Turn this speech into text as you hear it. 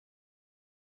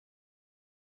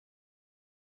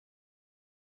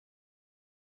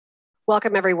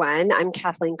Welcome, everyone. I'm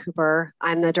Kathleen Cooper.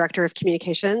 I'm the Director of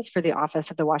Communications for the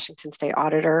Office of the Washington State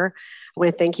Auditor. I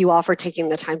want to thank you all for taking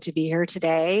the time to be here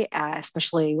today,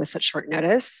 especially with such short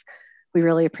notice. We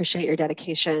really appreciate your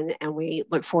dedication, and we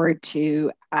look forward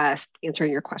to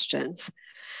answering your questions.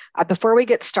 Before we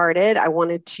get started, I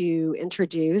wanted to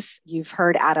introduce, you've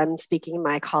heard Adam speaking,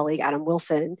 my colleague, Adam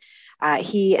Wilson.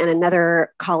 He and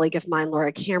another colleague of mine,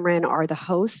 Laura Cameron, are the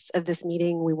hosts of this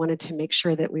meeting. We wanted to make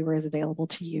sure that we were as available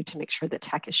to you to make sure that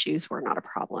tech issues were not a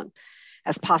problem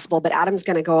as possible. But Adam's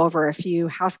going to go over a few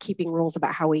housekeeping rules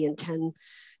about how we intend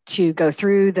to go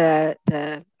through the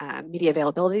media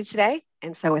availability today.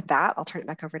 And so with that, I'll turn it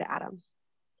back over to Adam.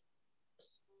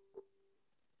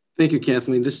 Thank you,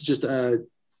 Kathleen. This is just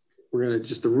we're going to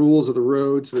just the rules of the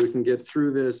road so that we can get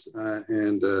through this.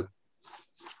 It's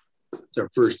our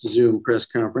first Zoom press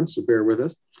conference, so bear with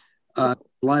us.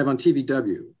 Live on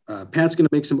TVW. Pat's going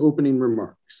to make some opening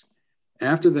remarks.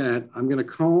 After that, I'm going to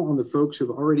call on the folks who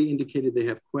have already indicated they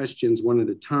have questions one at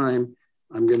a time.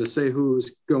 I'm going to say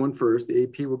who's going first. The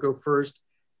AP will go first.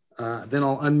 Then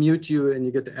I'll unmute you and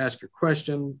you get to ask your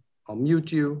question. I'll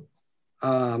mute you.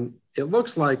 It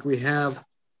looks like we have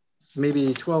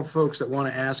maybe 12 folks that want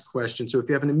to ask questions. So if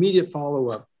you have an immediate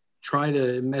follow-up, try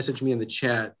to message me in the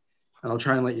chat and I'll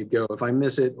try and let you go. If I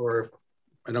miss it or if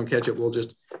I don't catch it, we'll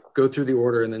just go through the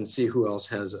order and then see who else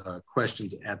has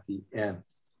questions at the end.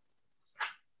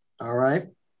 All right,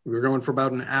 we're going for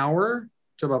about an hour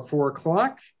to about 4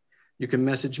 o'clock. You can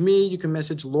message me, you can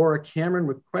message Laura Cameron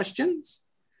with questions.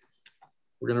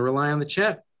 We're going to rely on the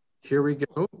chat. Here we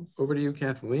go. Over to you,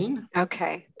 Kathleen.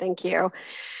 Okay, thank you.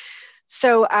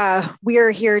 So we are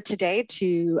here today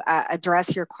to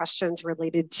address your questions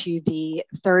related to the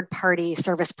third-party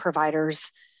service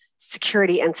providers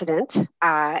security incident.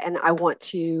 And I want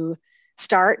to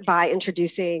start by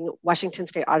introducing Washington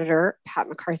State Auditor Pat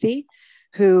McCarthy,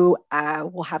 who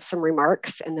will have some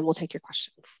remarks, and then we'll take your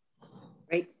questions.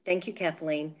 Great. Thank you,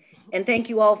 Kathleen. And thank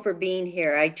you all for being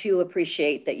here. I too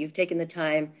appreciate that you've taken the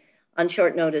time on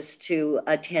short notice to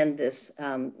attend this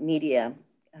media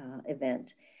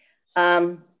event.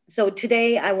 So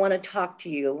today I want to talk to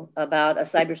you about a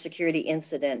cybersecurity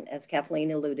incident, as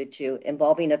Kathleen alluded to,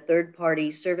 involving a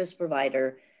third-party service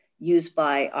provider used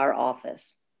by our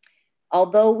office.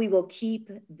 Although we will keep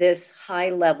this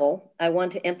high level, I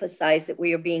want to emphasize that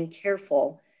we are being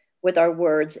careful with our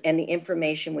words and the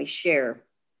information we share.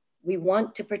 We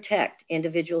want to protect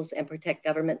individuals and protect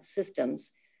government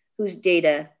systems whose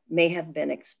data may have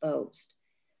been exposed.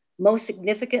 Most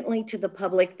significantly to the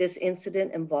public, this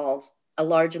incident involves a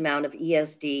large amount of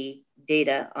ESD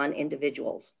data on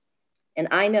individuals. And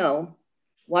I know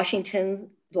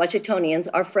Washingtonians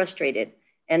are frustrated,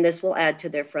 and this will add to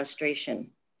their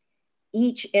frustration.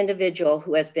 Each individual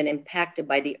who has been impacted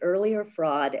by the earlier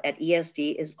fraud at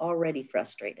ESD is already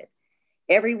frustrated.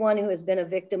 Everyone who has been a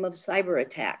victim of cyber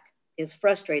attack is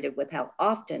frustrated with how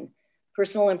often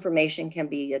personal information can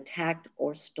be attacked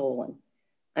or stolen.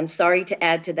 I'm sorry to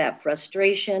add to that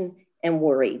frustration and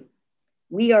worry.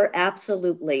 We are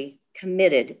absolutely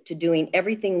committed to doing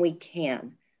everything we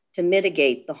can to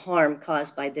mitigate the harm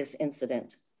caused by this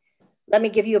incident. Let me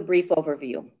give you a brief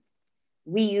overview.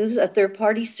 We use a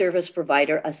third-party service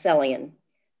provider, Acelian,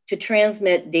 to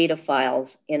transmit data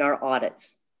files in our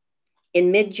audits.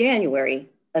 In mid-January,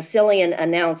 Acelian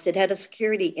announced it had a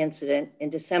security incident in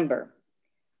December.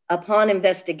 Upon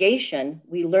investigation,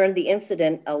 we learned the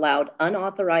incident allowed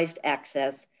unauthorized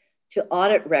access to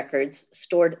audit records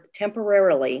stored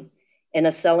temporarily in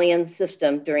Acelian's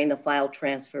system during the file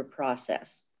transfer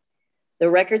process. The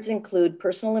records include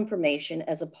personal information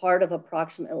as a part of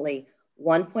approximately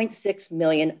 1.6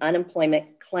 million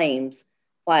unemployment claims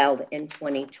filed in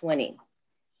 2020.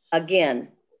 Again,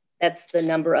 that's the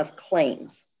number of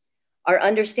claims. Our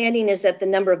understanding is that the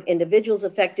number of individuals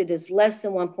affected is less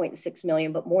than 1.6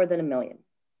 million, but more than a million.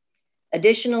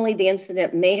 Additionally, the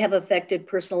incident may have affected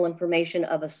personal information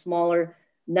of a smaller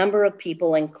number of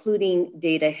people, including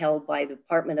data held by the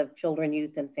Department of Children,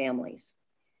 Youth, and Families.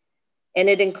 And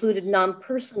it included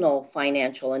non-personal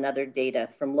financial and other data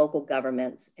from local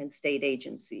governments and state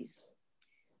agencies.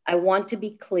 I want to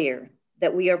be clear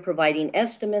that we are providing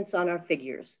estimates on our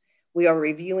figures. We are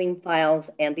reviewing files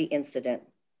and the incident.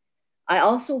 I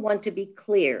also want to be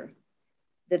clear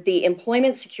that the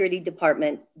Employment Security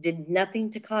Department did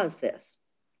nothing to cause this.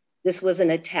 This was an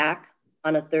attack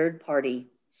on a third-party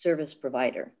service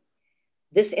provider.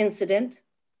 This incident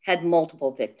had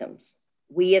multiple victims.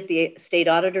 We at the State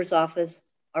Auditor's Office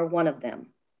are one of them.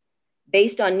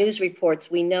 Based on news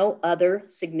reports, we know other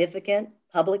significant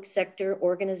public sector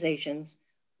organizations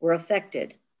were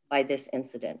affected by this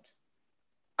incident.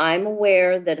 I'm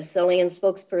aware that a Accellion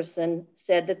spokesperson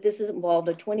said that this involved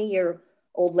a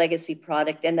 20-year-old legacy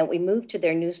product and that we moved to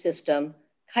their new system,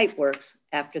 KiteWorks,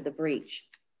 after the breach.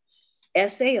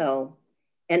 SAO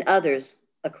and others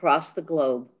across the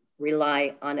globe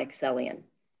rely on Accellion.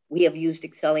 We have used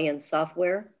Accellion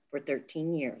software for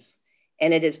 13 years,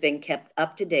 and it has been kept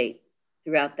up to date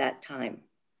throughout that time.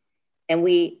 And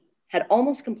we had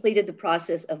almost completed the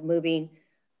process of moving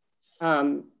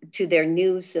to their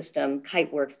new system,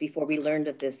 KiteWorks, before we learned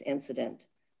of this incident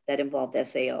that involved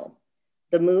SAO.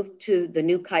 The move to the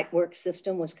new KiteWorks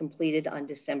system was completed on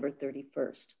December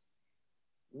 31st.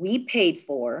 We paid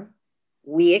for,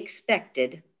 we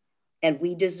expected, and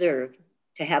we deserved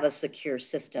to have a secure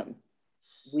system.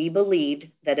 We believed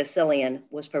that Accellion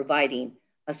was providing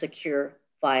a secure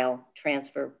file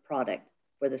transfer product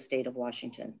for the state of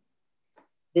Washington.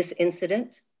 This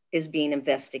incident is being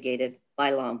investigated by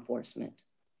law enforcement.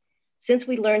 Since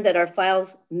we learned that our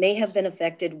files may have been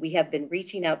affected, we have been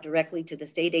reaching out directly to the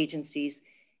state agencies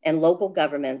and local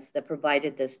governments that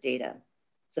provided this data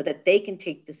so that they can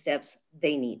take the steps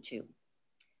they need to.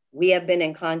 We have been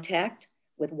in contact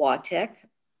with WATEC,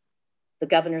 the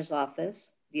governor's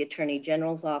office, the attorney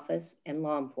general's office, and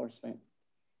law enforcement.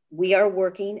 We are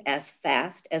working as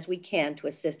fast as we can to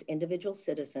assist individual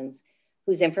citizens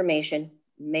whose information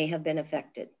may have been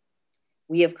affected.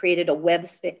 We have created a web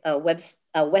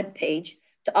page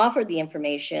to offer the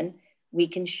information we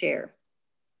can share.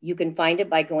 You can find it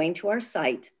by going to our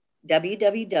site,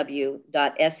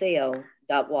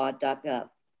 www.sao.wad.gov.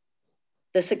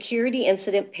 The security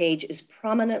incident page is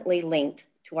prominently linked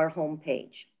to our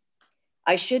homepage.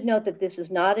 I should note that this is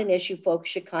not an issue folks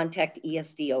should contact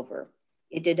ESD over.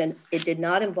 It did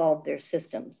not involve their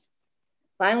systems.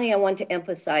 Finally, I want to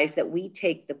emphasize that we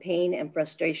take the pain and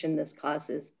frustration this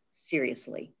causes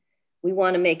seriously. We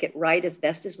want to make it right as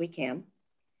best as we can.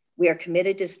 We are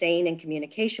committed to staying in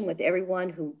communication with everyone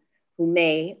who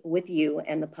may, with you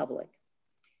and the public.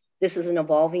 This is an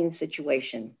evolving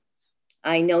situation.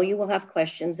 I know you will have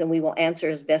questions and we will answer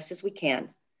as best as we can.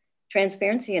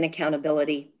 Transparency and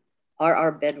accountability are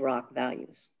our bedrock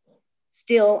values.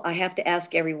 Still, I have to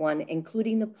ask everyone,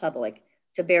 including the public,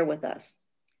 to bear with us.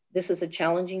 This is a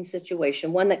challenging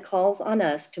situation, one that calls on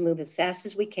us to move as fast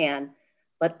as we can,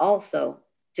 but also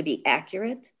to be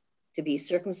accurate, to be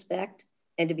circumspect,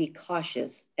 and to be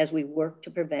cautious as we work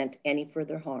to prevent any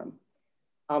further harm.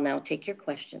 I'll now take your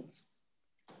questions.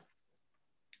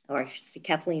 Or I should say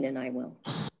Kathleen and I will.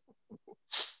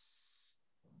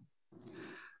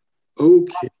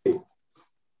 Okay,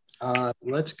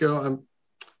 let's go.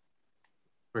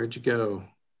 Where'd you go?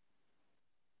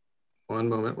 One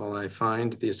moment while I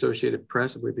find the Associated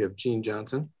Press. I believe we have Gene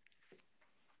Johnson.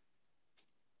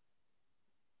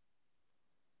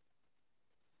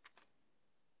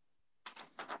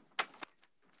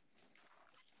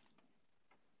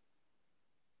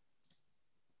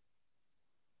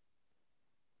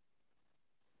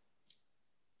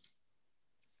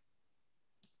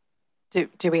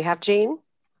 Do we have Gene?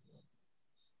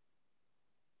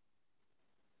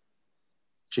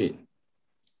 Gene.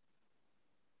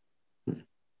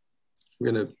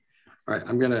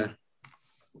 I'm gonna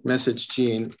message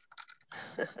Gene.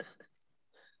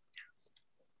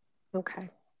 Okay.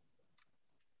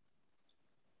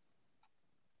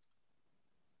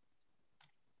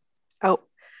 Oh,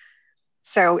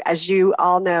 so as you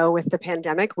all know, with the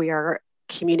pandemic, we are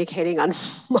communicating on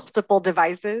multiple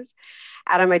devices.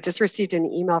 Adam, I just received an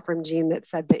email from Gene that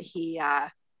said that he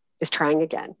is trying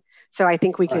again. So I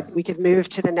think we could move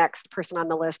to the next person on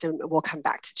the list and we'll come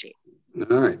back to Gene.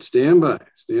 All right, stand by.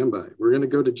 We're going to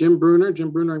go to Jim Bruner.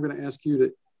 Jim Bruner, I'm going to ask you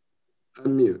to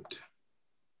unmute.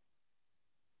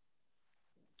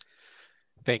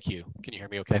 Thank you. Can you hear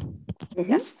me okay?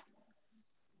 Yes.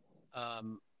 I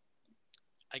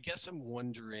guess I'm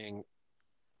wondering,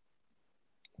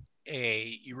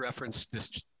 you referenced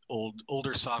this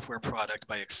older software product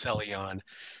by Accellion.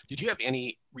 Did you have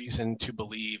any reason to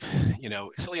believe,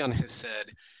 Accellion has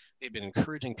said they've been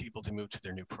encouraging people to move to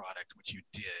their new product, which you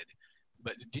did,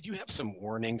 but did you have some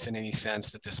warnings in any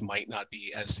sense that this might not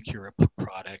be as secure a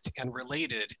product? And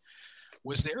related,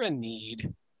 was there a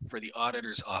need for the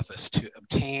auditor's office to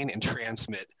obtain and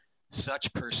transmit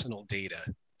such personal data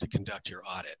to conduct your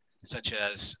audit, such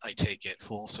as, I take it,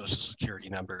 full social security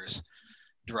numbers,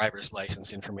 driver's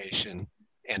license information,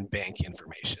 and bank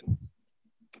information?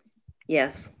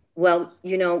 Yes. Well,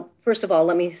 first of all,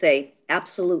 let me say,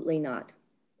 absolutely not.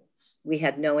 We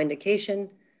had no indication,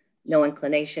 no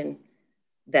inclination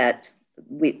that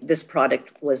this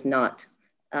product was not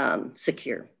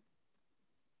secure.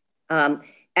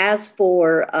 As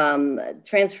for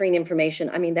transferring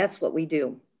information, that's what we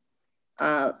do.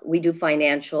 We do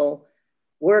financial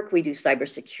work, we do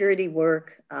cybersecurity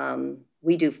work,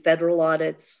 we do federal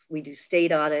audits, we do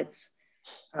state audits.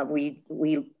 We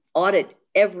audit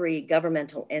every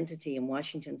governmental entity in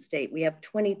Washington State. We have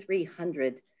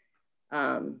 2,300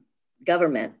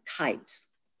 government types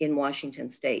in Washington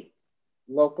State,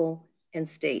 local and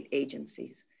state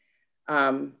agencies.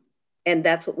 And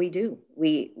that's what we do.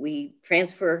 We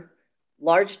transfer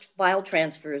large file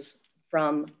transfers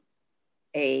from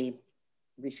a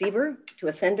receiver to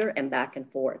a sender and back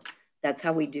and forth. That's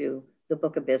how we do the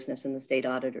book of business in the state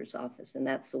auditor's office. And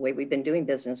that's the way we've been doing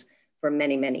business for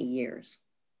many, many years.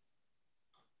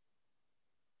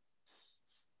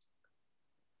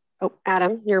 Oh,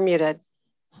 Adam, you're muted.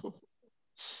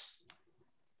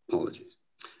 Apologies.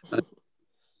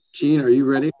 Jean, are you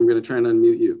ready? I'm going to try and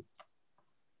unmute you.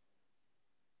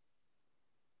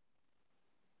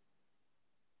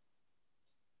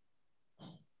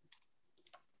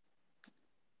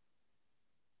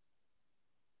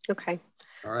 Okay.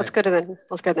 All right. Let's go to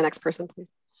the next person, please.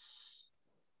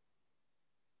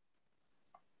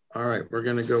 All right, we're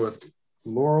going to go with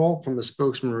Laurel from the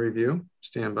Spokesman Review.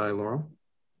 Stand by, Laurel.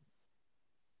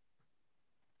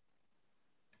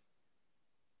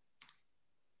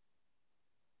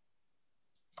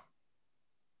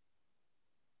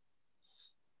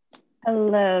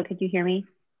 Hello, could you hear me?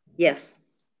 Yes.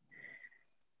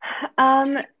 So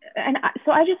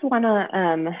I just want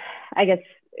to, I guess,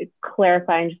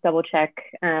 clarify and just double check.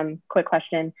 Quick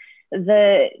question: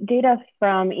 the data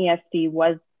from ESD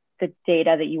was the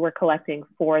data that you were collecting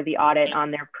for the audit on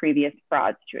their previous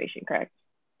fraud situation, correct?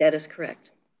 That is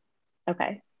correct.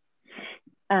 Okay.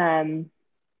 And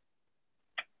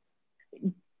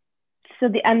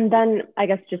then I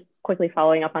guess just quickly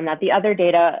following up on that, the other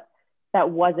data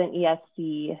that wasn't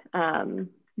ESD, can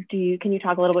you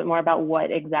talk a little bit more about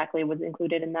what exactly was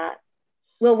included in that?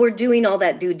 Well, we're doing all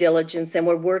that due diligence, and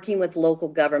we're working with local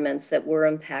governments that were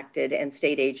impacted and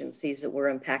state agencies that were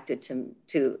impacted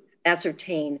to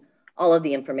ascertain all of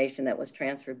the information that was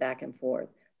transferred back and forth.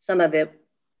 Some of it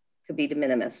could be de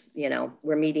minimis. You know,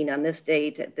 we're meeting on this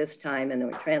date at this time, and then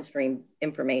we're transferring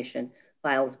information,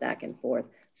 files back and forth.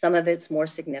 Some of it's more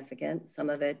significant. Some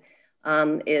of it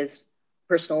is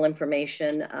personal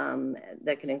information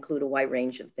that can include a wide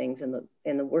range of things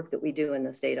in the work that we do in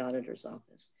the state auditor's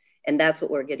office. And that's what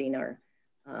we're getting our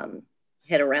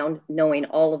head around, knowing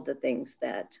all of the things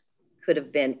that could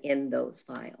have been in those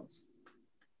files.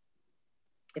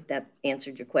 If that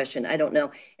answered your question, I don't know.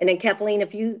 And then Kathleen,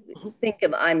 if you think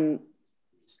of I'm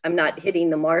not hitting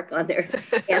the mark on their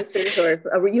answers, or if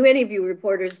any of you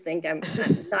reporters think I'm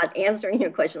not answering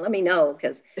your question, let me know,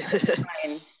 because we'll try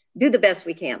and do the best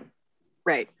we can.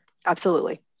 Right,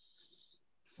 absolutely.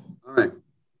 All right,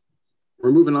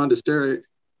 we're moving on to Sarah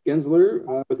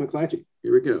Gensler with McClatchy.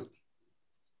 Here we go.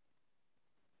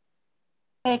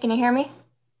 Hey, can you hear me?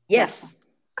 Yes.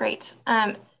 Great.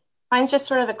 Mine's just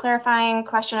sort of a clarifying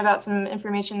question about some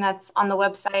information that's on the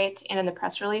website and in the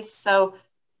press release. So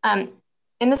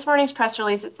in this morning's press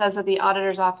release, it says that the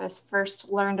auditor's office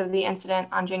first learned of the incident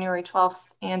on January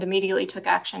 12th and immediately took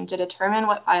action to determine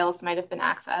what files might have been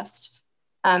accessed.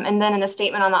 And then in the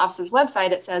statement on the office's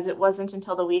website, it says it wasn't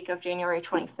until the week of January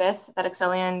 25th that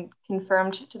Excellion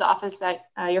confirmed to the office that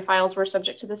your files were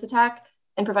subject to this attack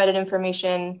and provided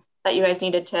information that you guys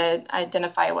needed to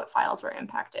identify what files were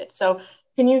impacted. So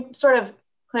can you sort of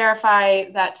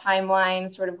clarify that timeline,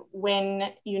 sort of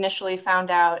when you initially found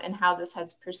out and how this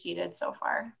has proceeded so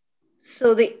far?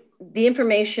 So the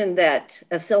information that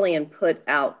Excellion put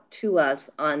out to us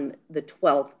on the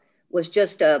 12th was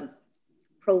just a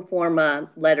pro forma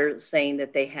letter saying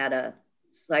that they had a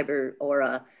cyber or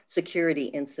a security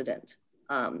incident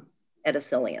at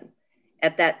Excellion.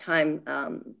 At that time,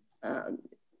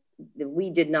 we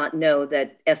did not know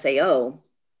that SAO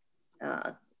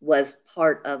was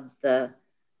part of the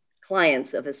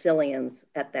clients of Excellions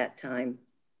at that time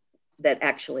that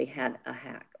actually had a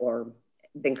hack or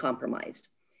been compromised.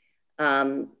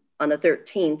 On the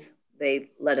 13th,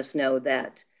 they let us know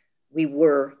that we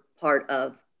were part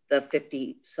of the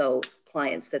 50 so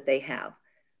clients that they have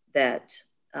that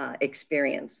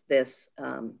experienced this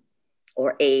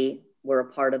or were a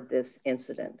part of this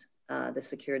incident, the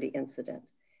security incident.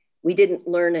 We didn't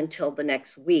learn until the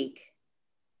next week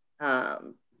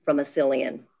from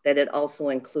Excellion that it also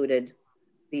included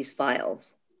these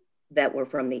files that were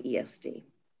from the ESD.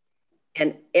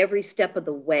 And every step of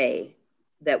the way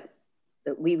that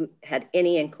we had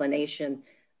any inclination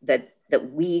that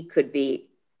we could be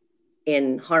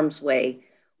in harm's way,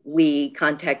 we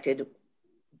contacted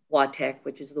WATEC,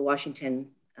 which is the Washington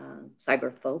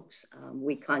cyber folks.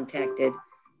 We contacted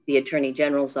the Attorney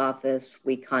General's office.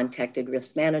 We contacted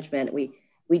risk management.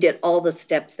 We did all the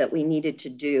steps that we needed to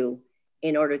do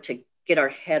in order to get our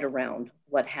head around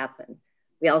what happened.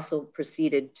 We also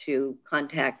proceeded to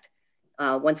contact,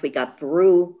 once we got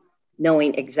through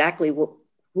knowing exactly who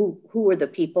were the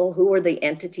people, who were the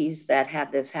entities that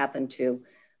had this happen to,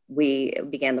 we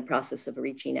began the process of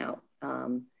reaching out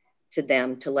to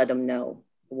them to let them know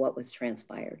what was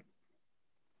transpired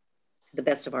to the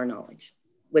best of our knowledge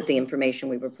with the information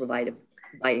we were provided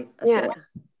by a source.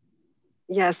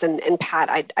 Yes, and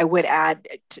Pat, I would add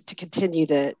to continue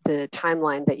the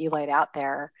timeline that you laid out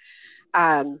there,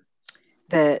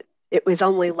 that it was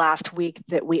only last week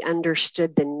that we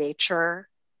understood the nature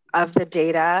of the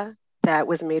data that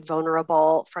was made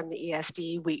vulnerable from the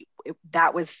ESD.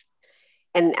 That was,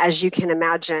 and as you can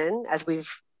imagine, as we've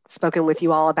spoken with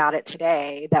you all about it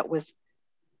today, that was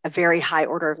a very high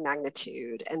order of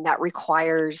magnitude, and that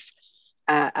requires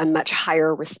a much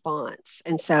higher response.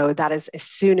 And so that is, as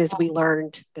soon as we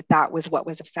learned that that was what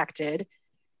was affected,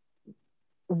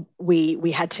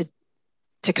 we had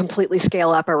to completely scale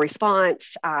up our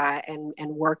response and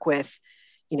work with,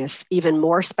 even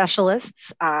more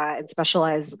specialists and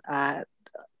specialized,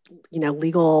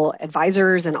 legal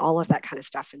advisors and all of that kind of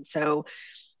stuff. And so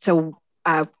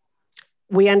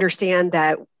we understand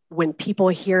that when people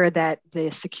hear that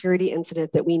the security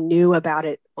incident, that we knew about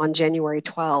it on January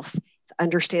 12th, it's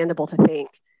understandable to think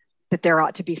that there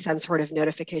ought to be some sort of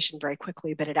notification very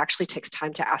quickly, but it actually takes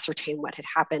time to ascertain what had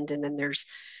happened. And then there's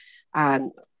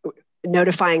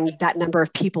notifying that number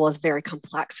of people is very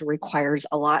complex and requires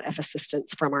a lot of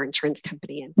assistance from our insurance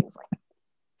company and things like that.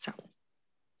 So.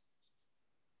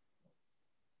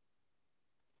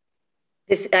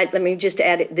 This, let me just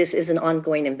add, this is an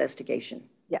ongoing investigation.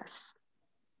 Yes.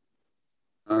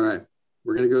 All right,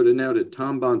 we're going to go now to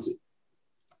Tom Bonsi.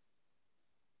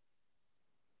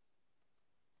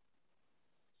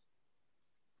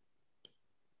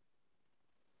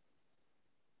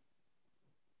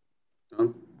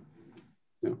 Tom?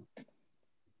 No.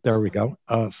 There we go.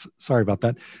 Sorry about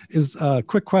that. Is a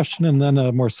quick question and then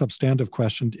a more substantive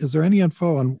question. Is there any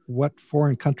info on what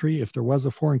foreign country, if there was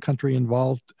a foreign country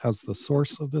involved as the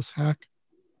source of this hack?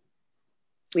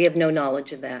 We have no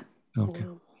knowledge of that. Okay.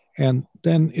 And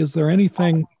then is there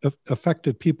anything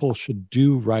affected people should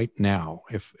do right now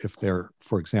if they're,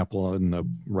 for example, in the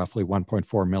roughly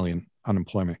 1.4 million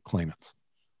unemployment claimants?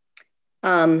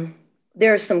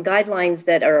 There are some guidelines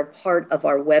that are a part of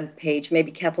our web page.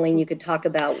 Maybe Kathleen, you could talk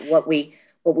about what we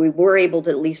were able to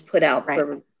at least put out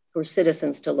for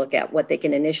citizens to look at, what they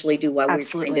can initially do while we're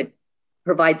trying to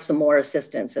provide some more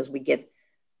assistance as we get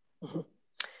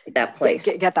that place.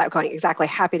 Get that going. Exactly.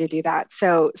 Happy to do that.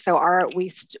 So we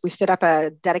stood up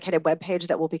a dedicated web page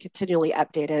that will be continually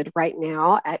updated right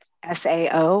now at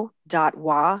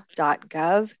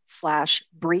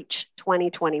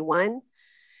sao.wa.gov/breach2021.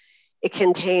 It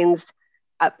contains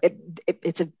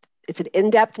it's an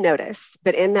in-depth notice,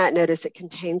 but in that notice, it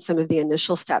contains some of the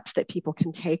initial steps that people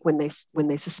can take when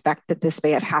they suspect that this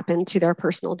may have happened to their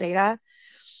personal data.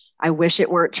 I wish it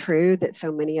weren't true that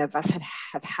so many of us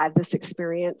have had this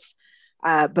experience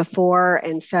before,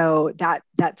 and so that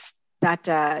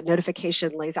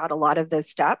notification lays out a lot of those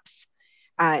steps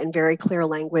in very clear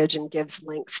language and gives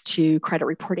links to credit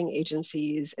reporting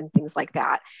agencies and things like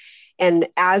that. And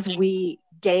as we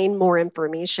gain more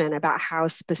information about how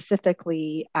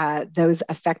specifically those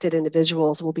affected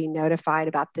individuals will be notified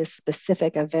about this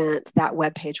specific event, that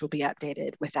webpage will be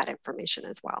updated with that information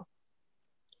as well.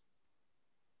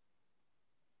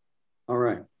 All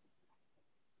right.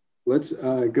 Let's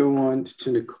go on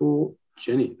to Nicole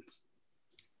Jennings.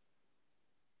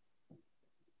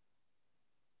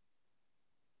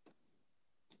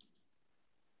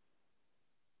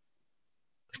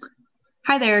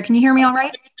 Hi there, can you hear me all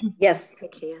right? Yes, I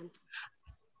can.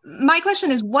 My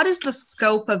question is, what is the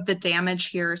scope of the damage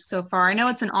here so far? I know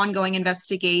it's an ongoing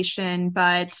investigation,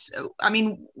 but I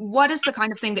mean, what is the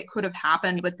kind of thing that could have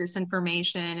happened with this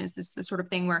information? Is this the sort of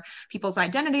thing where people's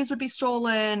identities would be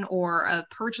stolen or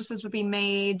purchases would be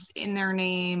made in their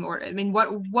name? Or, I mean,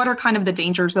 what are kind of the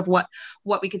dangers of what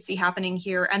we could see happening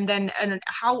here? And then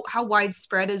how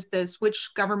widespread is this?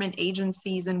 Which government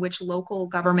agencies and which local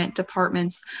government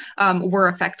departments were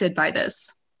affected by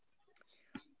this?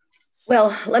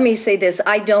 Well, let me say this.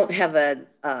 I don't have a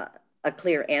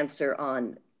clear answer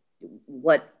on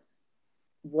what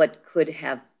could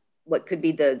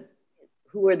be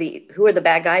who are the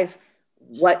bad guys,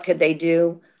 what could they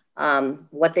do,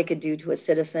 what they could do to a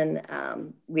citizen.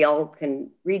 We all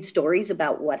can read stories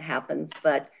about what happens,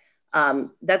 but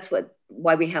that's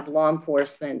why we have law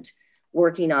enforcement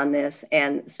working on this,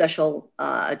 and Special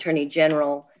Attorney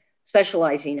General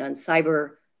specializing on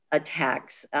cyber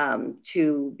attacks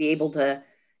to be able to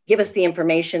give us the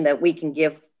information that we can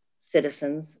give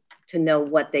citizens to know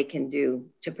what they can do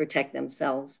to protect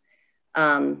themselves.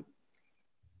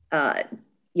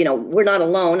 You know, we're not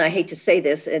alone. I hate to say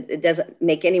this, it doesn't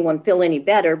make anyone feel any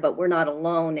better, but we're not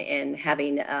alone in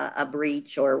having a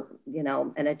breach or, you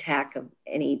know, an attack of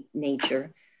any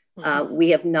nature. We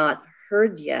have not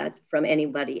heard yet from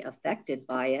anybody affected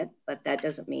by it, but that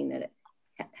doesn't mean that it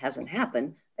hasn't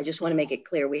happened. I just want to make it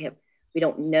clear we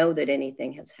don't know that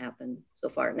anything has happened so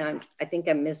far. Now, I think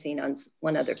I'm missing on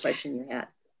one other question you had.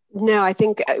 No, I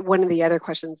think one of the other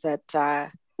questions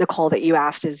that Nicole, that you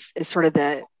asked is sort of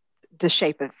the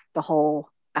shape of the whole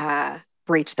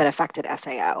breach that affected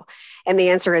SAO, and the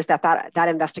answer is that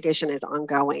investigation is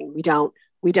ongoing. We don't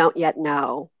yet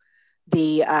know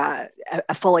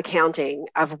a full accounting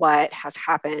of what has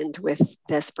happened with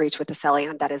this breach with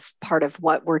Accellion. That is part of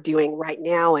what we're doing right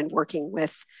now and working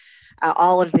with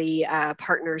all of the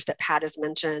partners that Pat has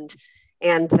mentioned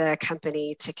and the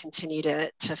company to continue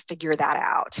to figure that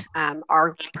out.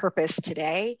 Our purpose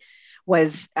today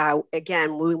was,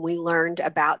 again, when we learned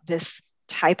about this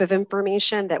type of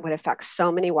information that would affect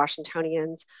so many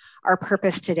Washingtonians, our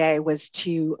purpose today was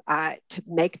to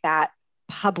make that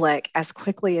public as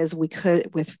quickly as we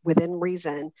could within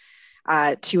reason,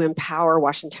 to empower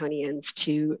Washingtonians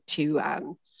to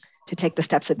take the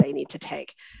steps that they need to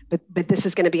take. But this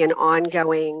is going to be an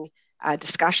ongoing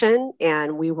discussion,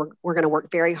 and we're going to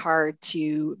work very hard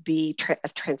to be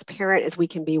as transparent as we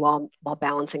can be while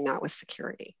balancing that with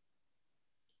security.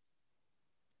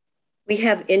 We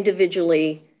have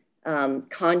individually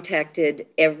contacted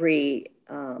every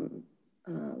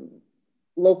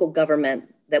local government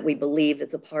that we believe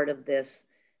is a part of this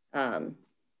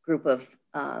group of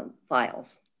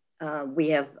files. We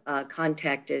have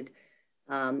contacted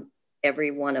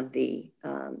every one of the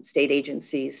state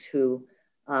agencies who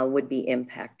would be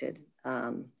impacted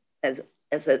as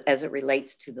it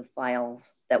relates to the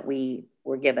files that we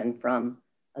were given from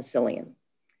Accellion.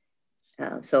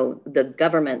 So the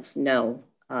governments know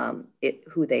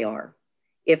who they are.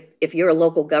 If you're a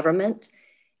local government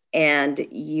and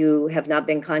you have not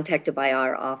been contacted by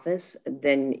our office,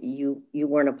 then you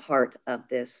weren't a part of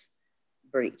this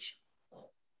breach.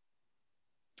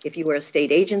 If you were a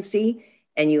state agency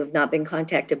and you have not been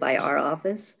contacted by our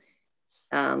office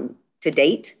to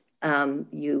date,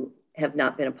 you have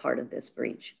not been a part of this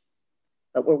breach.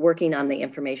 But we're working on the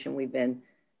information we've been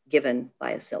given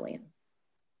by Accellion.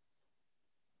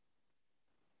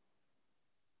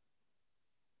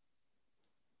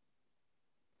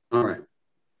 All right.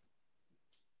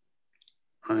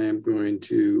 I am going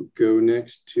to go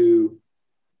next to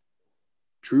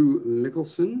Drew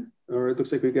Mickelson. All right,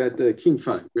 looks like we got King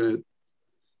 5. We're gonna,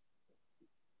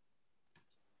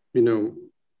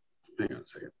 hang on a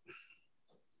second.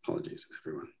 Apologies,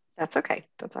 everyone. That's okay.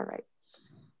 That's all right.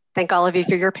 Thank all of you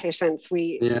for your patience.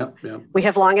 We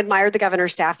have long admired the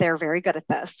governor's staff. They're very good at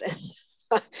this,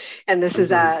 and this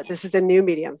is a new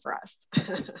medium for us.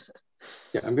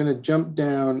 Yeah, I'm going to jump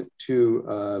down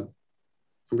to.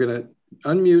 I'm going to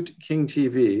unmute King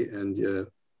TV, and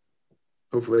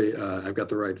hopefully I've got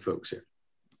the right folks here.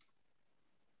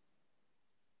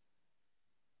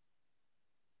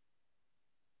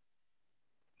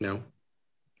 No?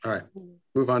 All right.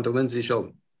 Move on to Lindsay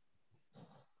Sheldon.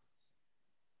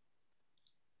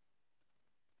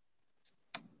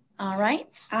 All right.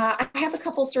 I have a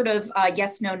couple sort of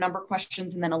yes, no number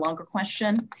questions and then a longer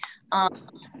question. My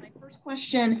first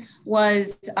question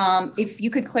was if you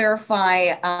could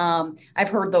clarify, I've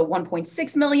heard the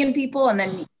 1.6 million people, and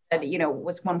then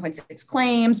was 1.6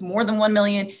 claims, more than 1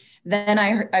 million. Then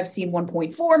I've seen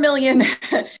 1.4 million.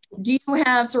 Do you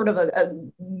have sort of a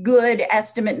good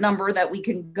estimate number that we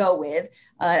can go with?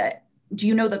 Do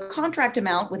you know the contract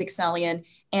amount with Accellion?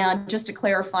 And just to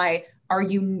clarify, are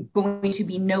you going to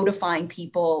be notifying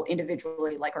people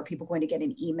individually? Like, are people going to get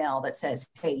an email that says,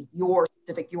 hey, your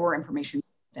information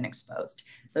has been exposed?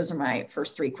 Those are my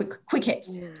first three quick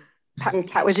hits. Yeah.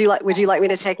 Pat, would you like me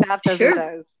to take that? Those sure.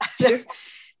 are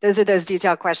those. Those are those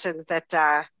detailed questions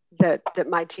that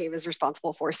my team is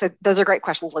responsible for. So those are great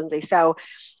questions, Lindsay. So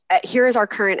here is our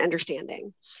current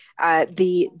understanding.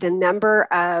 The number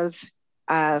of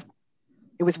it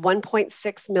was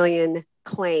 1.6 million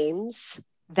claims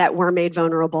that were made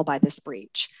vulnerable by this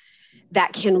breach.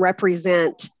 That can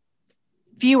represent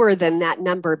fewer than that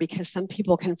number because some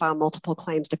people can file multiple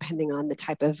claims depending on the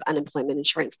type of unemployment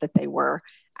insurance that they were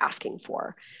asking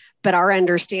for. But our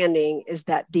understanding is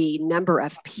that the number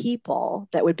of people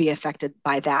that would be affected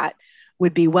by that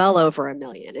would be well over 1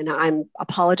 million. And I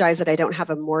apologize that I don't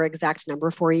have a more exact number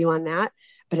for you on that,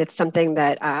 but it's something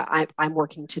that I'm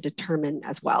working to determine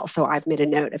as well. So I've made a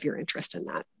note of your interest in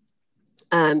that.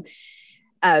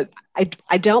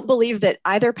 I don't believe that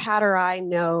either Pat or I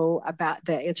know about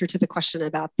the answer to the question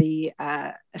about the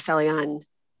Accellion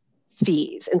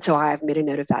fees. And so I've made a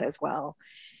note of that as well.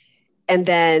 And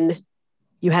then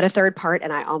you had a third part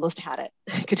and I almost had it.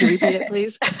 Could you repeat it,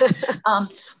 please?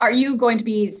 Are you going to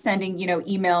be sending,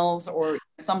 emails or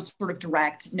some sort of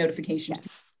direct notification?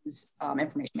 Yes.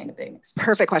 Information may have been exposed?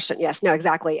 Perfect question. Yes, no,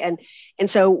 exactly. And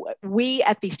so we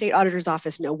at the state auditor's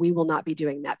office, no, we will not be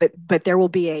doing that, but there will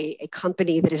be a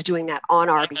company that is doing that on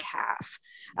our behalf.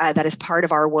 That is part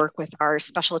of our work with our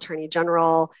special attorney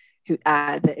general, who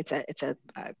it's an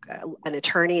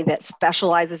attorney that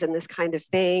specializes in this kind of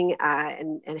thing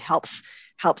and helps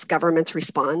governments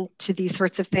respond to these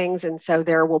sorts of things. And so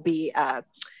there will be a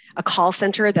call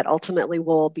center that ultimately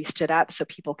will be stood up so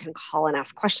people can call and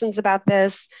ask questions about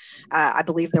this. I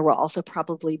believe there will also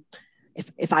probably,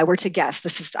 if I were to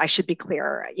guess, I should be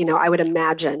clear, I would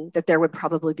imagine that there would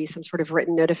probably be some sort of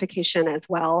written notification as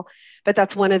well. But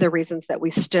that's one of the reasons that we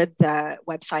stood the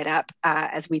website up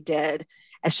as we did,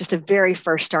 as just a very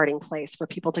first starting place for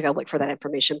people to go look for that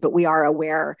information. But we are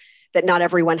aware that not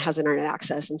everyone has internet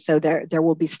access. And so there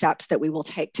will be steps that we will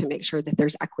take to make sure that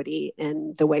there's equity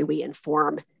in the way we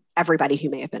inform everybody who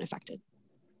may have been affected.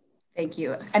 Thank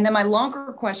you. And then my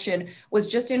longer question was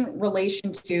just in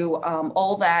relation to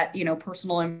all that,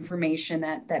 personal information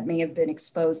that may have been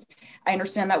exposed. I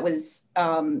understand that was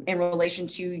in relation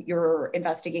to your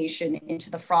investigation into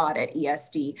the fraud at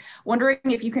ESD. Wondering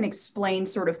if you can explain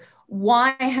sort of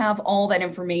why have all that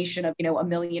information of, 1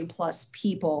 million plus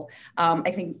people.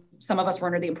 I think some of us were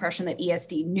under the impression that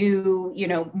ESD knew,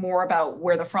 more about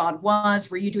where the fraud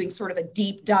was. Were you doing sort of a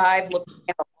deep dive, looking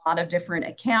at a lot of different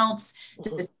accounts to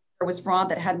see if there was fraud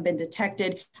that hadn't been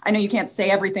detected? I know you can't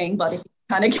say everything, but if you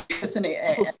kind of give us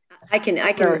I think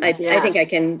I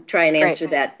can try and answer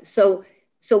that. So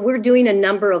we're doing a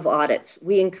number of audits.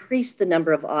 We increased the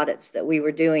number of audits that we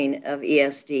were doing of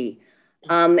ESD.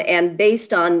 And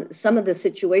based on some of the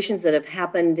situations that have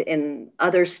happened in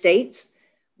other states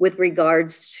with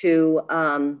regards to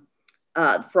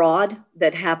fraud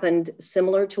that happened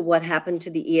similar to what happened to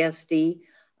the ESD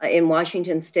in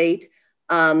Washington State,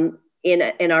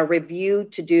 in our review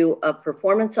to do a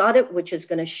performance audit, which is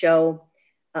going to show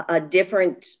a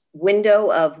different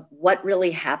window of what really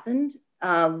happened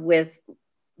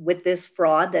with this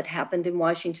fraud that happened in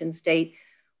Washington State.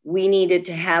 We needed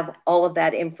to have all of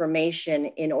that information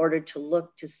in order to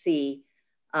look to see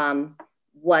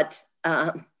what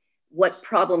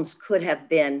problems could have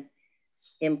been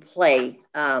in play.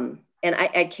 And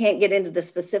I can't get into the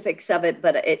specifics of it,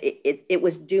 but it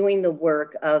was doing the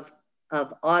work of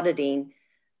auditing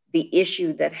the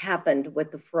issue that happened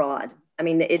with the fraud. I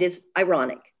mean, it is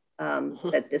ironic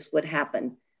that this would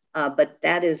happen, but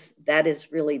that is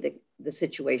really the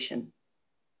situation.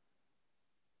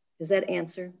 Does that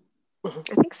answer? I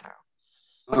think so.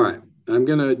 All right, I'm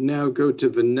gonna now go to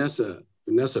Vanessa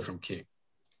from King.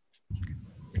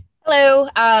 Hello.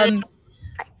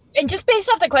 And just based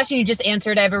off the question you just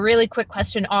answered, I have a really quick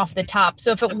question off the top.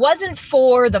 So if it wasn't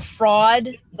for the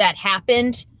fraud that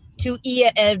happened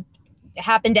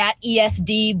happened at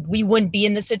ESD, we wouldn't be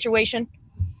in this situation?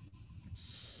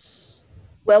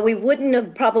 Well, we wouldn't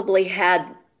have probably had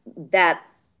that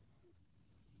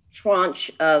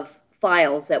tranche of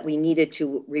files that we needed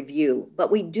to review,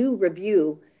 but we do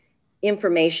review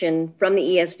information from the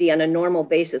ESD on a normal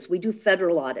basis. We do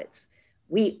federal audits.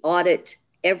 We audit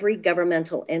every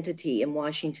governmental entity in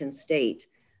Washington State.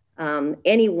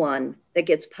 Anyone that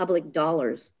gets public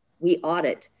dollars, we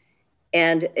audit.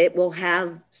 And it will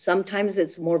have, sometimes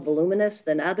it's more voluminous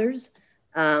than others.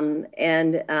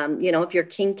 If you're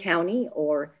King County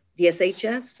or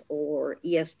DSHS or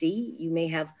ESD, you may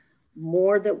have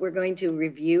more that we're going to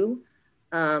review.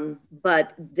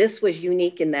 But this was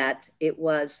unique in that it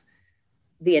was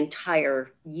the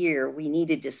entire year we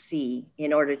needed to see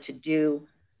in order to do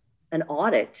an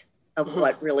audit of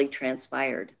what really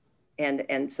transpired.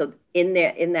 And so in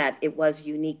that, it was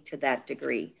unique to that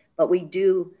degree. But we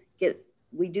do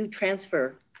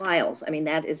transfer files. I mean,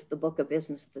 that is the book of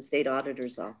business of the state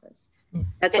auditor's office.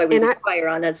 That's why we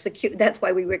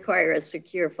require a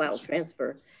secure file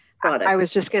transfer product. I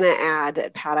was just going to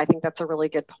add, Pat, I think that's a really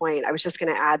good point. I was just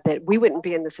going to add that we wouldn't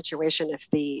be in the situation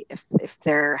if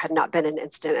there had not been an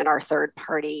incident at our third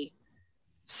party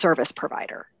service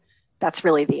provider. That's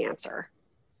really the answer.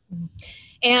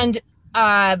 And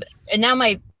now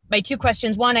my two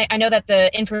questions. One, I know that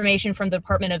the information from the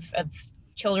Department of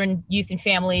children, youth, and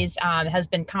families has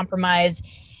been compromised.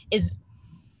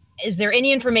 Is there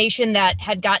any information that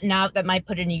had gotten out that might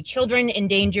put any children in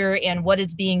danger, and what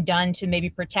is being done to maybe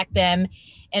protect them?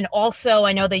 And also,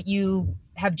 I know that you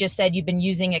have just said you've been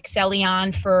using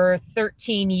Excellion for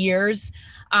 13 years.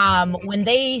 When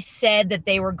they said that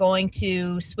they were going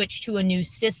to switch to a new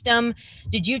system,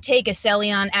 did you take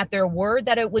Excellion at their word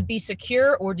that it would be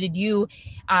secure, or did you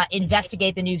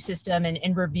investigate the new system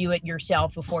and review it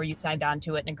yourself before you signed on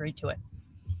to it and agreed to it?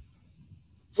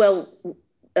 Well,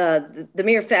 the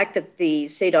mere fact that the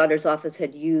state auditor's office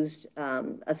had used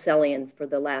Excellion for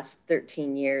the last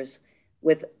 13 years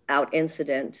without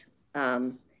incident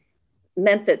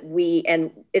meant that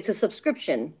and it's a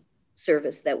subscription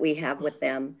service that we have with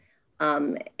them.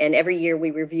 And every year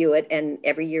we review it, and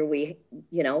every year we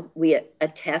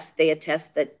attest, they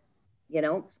attest that,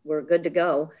 we're good to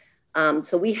go.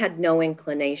 So we had no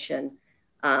inclination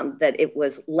that it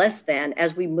was less than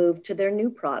as we moved to their new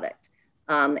product.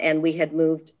 And we had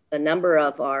moved a number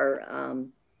of our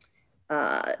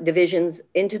divisions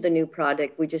into the new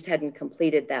product. We just hadn't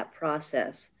completed that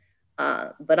process.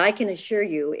 But I can assure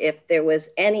you, if there was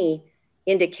any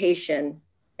indication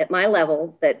at my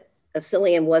level that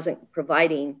Excellion wasn't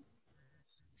providing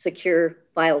secure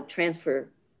file transfer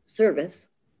service,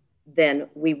 then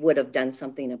we would have done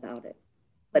something about it.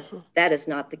 But that is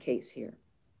not the case here.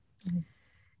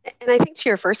 And I think to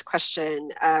your first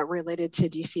question related to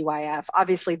DCYF,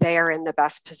 obviously they are in the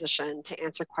best position to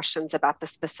answer questions about the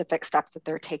specific steps that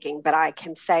they're taking. But I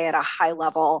can say at a high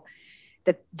level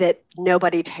that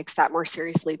nobody takes that more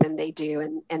seriously than they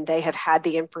do. And they have had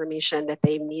the information that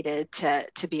they needed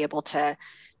to be able to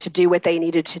do what they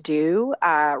needed to do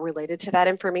related to that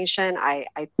information. I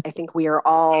think we are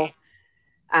all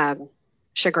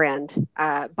chagrined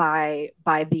by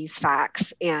these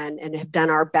facts and have done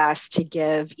our best to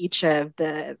give each of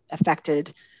the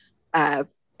affected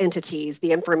entities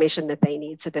the information that they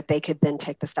need so that they could then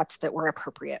take the steps that were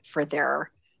appropriate for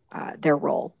their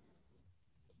role.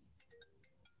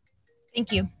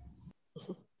 Thank you.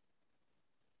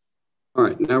 All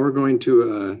right, now we're going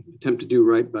to attempt to do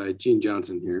right by Jean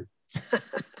Johnson here.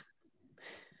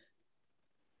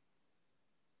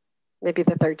 Maybe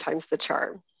the third time's the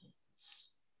charm.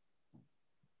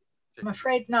 I'm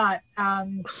afraid not.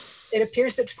 It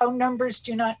appears that phone numbers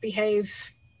do not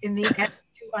behave in the ask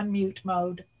to unmute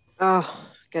mode. Oh,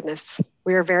 goodness.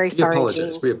 We are very sorry,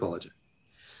 Jean. We apologize.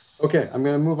 Okay, I'm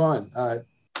going to move on.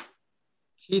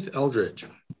 Keith Eldridge,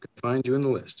 find you in the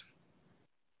list.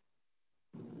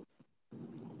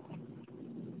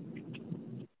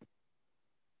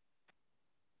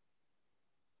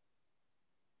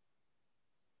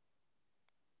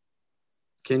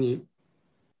 You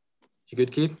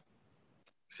good, Keith?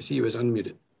 I see you as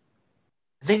unmuted.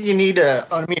 I think you need to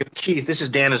unmute Keith. This is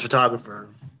Dan as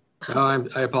photographer. No,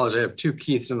 I apologize. I have two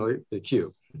Keiths in the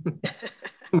queue.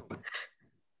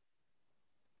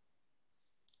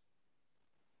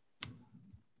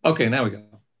 Okay, now we go.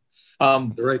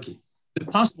 The right key. Is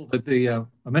it possible that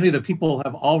many of the people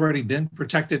have already been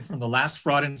protected from the last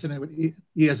fraud incident with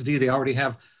ESD? They already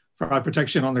have fraud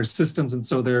protection on their systems, and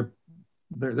so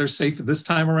they're safe this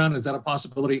time around? Is that a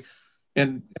possibility?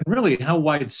 And really, how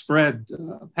widespread,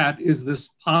 Pat, is this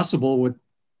possible?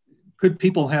 Could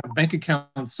people have bank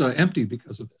accounts empty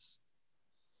because of this?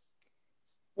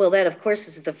 Well, that of course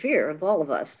is the fear of all of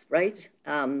us, right?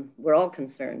 We're all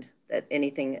concerned that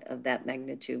anything of that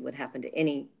magnitude would happen to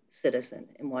any citizen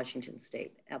in Washington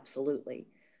State, absolutely.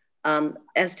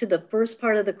 As to the first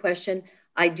part of the question,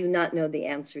 I do not know the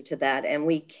answer to that, and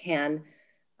we can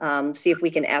see if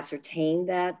we can ascertain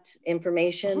that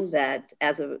information, that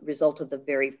as a result of the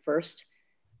very first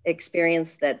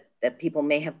experience that people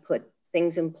may have put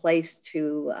things in place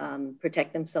to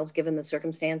protect themselves given the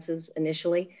circumstances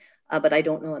initially. But I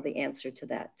don't know the answer to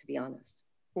that, to be honest.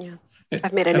 Yeah,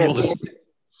 I've made a note.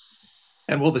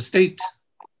 And will the state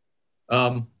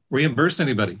reimburse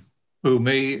anybody who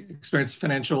may experience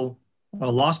financial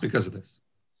loss because of this?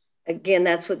 Again,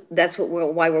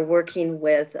 why we're working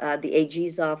with the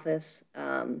AG's office,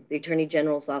 the Attorney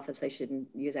General's office. I shouldn't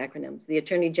use acronyms. The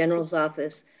Attorney General's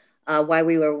office. Why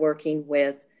we were working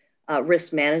with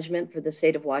risk management for the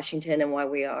state of Washington, and why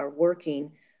we are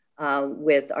working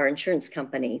with our insurance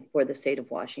company for the state of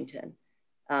Washington.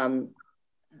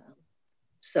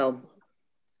 So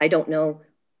I don't know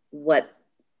what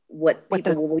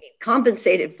people will be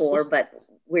compensated for, but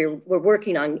we're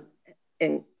working on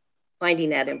and finding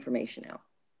that information out.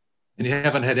 And you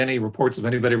haven't had any reports of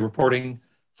anybody reporting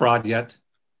fraud yet?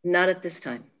 Not at this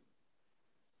time.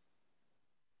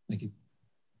 Thank you.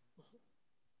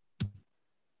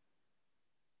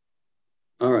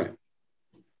 All right.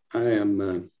 I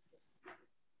am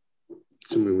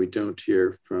assuming we don't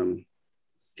hear from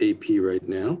AP right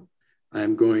now.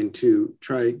 I'm going to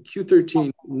try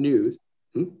Q13 News.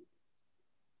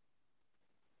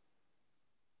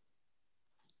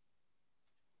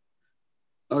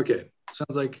 Okay,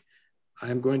 sounds like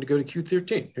I'm going to go to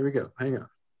Q13. Here we go, hang on.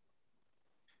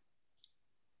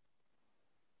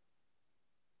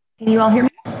 Can you all hear me?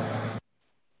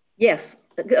 Yes,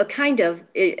 kind of.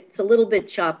 It's a little bit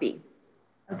choppy.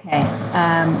 Okay,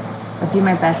 I'll do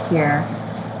my best here.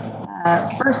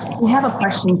 First, we have a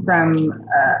question from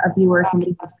a viewer,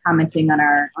 somebody who's commenting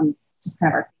on just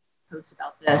kind of our post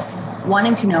about this,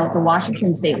 wanting to know if the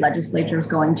Washington State Legislature is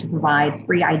going to provide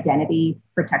free identity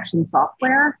protection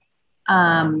software.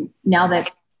 Now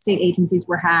that state agencies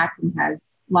were hacked and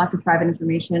has lots of private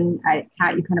information,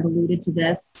 Kat, you kind of alluded to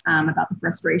this about the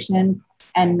frustration,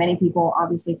 and many people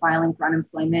obviously filing for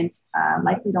unemployment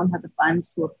likely don't have the funds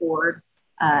to afford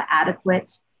adequate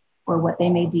or what they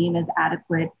may deem as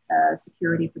adequate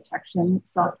security protection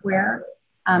software.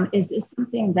 Is this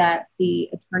something that the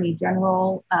Attorney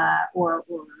General or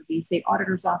the State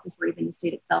Auditor's Office or even the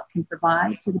state itself can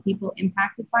provide to the people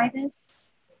impacted by this?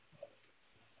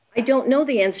 I don't know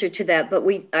the answer to that, but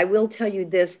I will tell you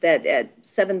this, that at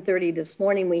 7:30 this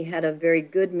morning, we had a very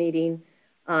good meeting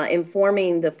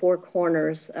informing the four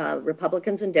corners,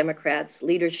 Republicans and Democrats,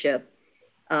 leadership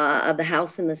of the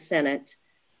House and the Senate,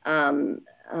 and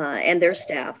their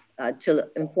staff to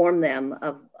inform them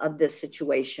of this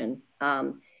situation.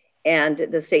 And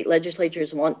the state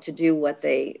legislatures want to do what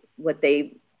they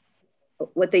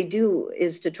do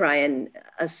is to try and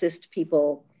assist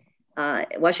people,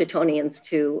 Washingtonians,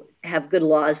 to have good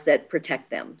laws that protect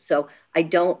them. So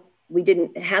we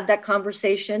didn't have that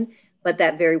conversation, but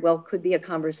that very well could be a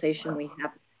conversation we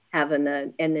have in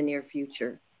the near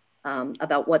future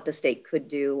about what the state could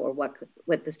do or what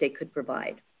the state could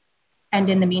provide. And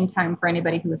in the meantime, for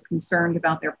anybody who is concerned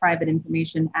about their private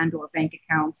information and or bank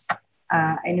accounts,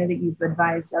 I know that you've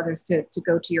advised others to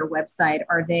go to your website.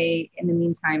 Are they, in the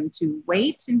meantime, to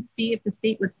wait and see if the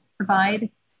state would provide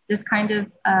this kind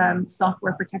of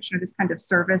software protection or this kind of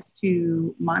service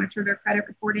to monitor their credit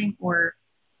reporting, or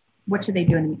what should they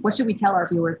do? What should we tell our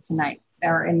viewers tonight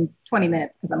or in 20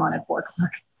 minutes, because I'm on at 4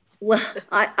 o'clock? Well,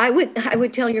 I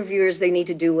would tell your viewers they need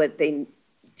to do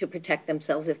to protect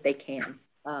themselves if they can.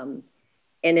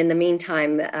 And in the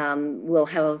meantime, we'll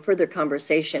have a further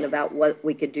conversation about what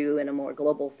we could do in a more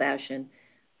global fashion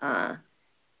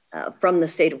from the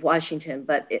state of Washington.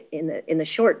 But in the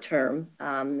short term,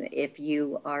 if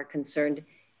you are concerned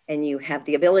and you have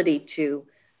the ability to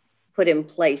put in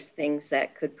place things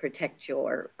that could protect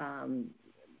your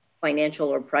financial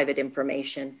or private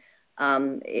information,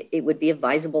 it would be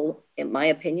advisable, in my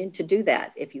opinion, to do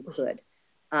that if you could.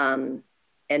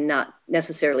 And not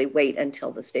necessarily wait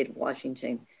until the state of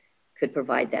Washington could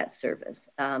provide that service.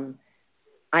 I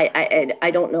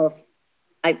don't know if,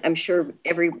 I'm sure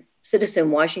every citizen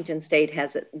in Washington State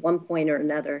has at one point or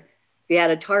another. If you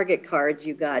had a Target card,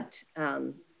 you got,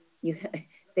 they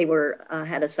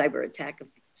had a cyber attack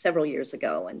several years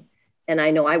ago. And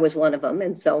I know I was one of them.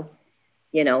 And so,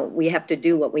 we have to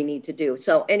do what we need to do.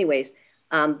 So anyways,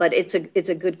 but it's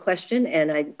a good question.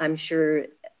 And I'm sure,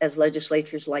 as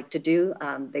legislatures like to do,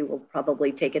 they will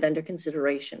probably take it under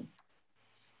consideration.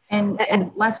 And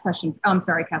last question. Oh, I'm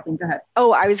sorry, Kathleen, go ahead.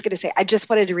 Oh, I was going to say, I just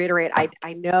wanted to reiterate,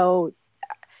 I know,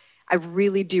 I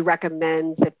really do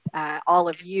recommend that all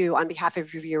of you, on behalf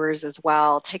of your viewers as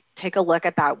well, take a look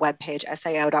at that webpage,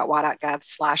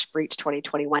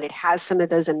 sao.wa.gov/breach2021. It has some of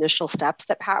those initial steps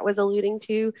that Pat was alluding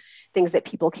to, things that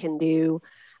people can do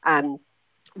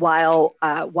while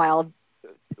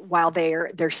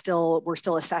we're still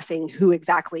assessing who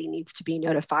exactly needs to be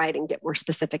notified and get more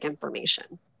specific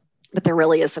information. But there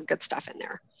really is some good stuff in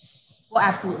there. We'll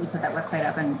absolutely put that website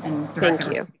up and direct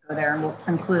everyone to go there, and we'll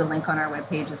include a link on our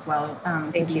webpage as well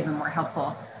to be even more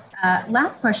helpful.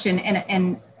 Last question,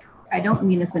 and I don't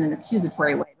mean this in an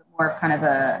accusatory way, but more of kind of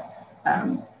a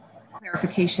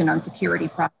clarification on security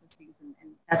processes and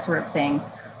that sort of thing.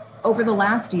 Over the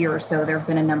last year or so, there have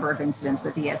been a number of incidents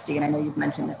with ESD, and I know you've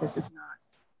mentioned that this is not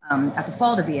at the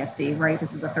fault of ESD, right?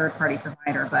 This is a third-party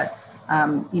provider, but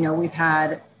we've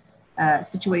had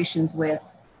situations with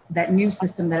that new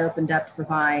system that opened up to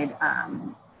provide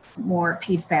more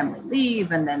paid family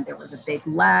leave, and then there was a big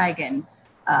lag in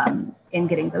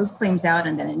getting those claims out.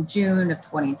 And then in June of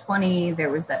 2020, there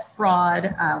was that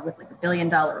fraud with like $1 billion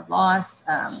loss,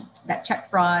 that check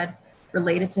fraud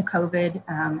related to COVID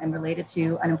and related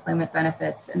to unemployment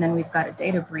benefits. And then we've got a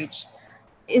data breach.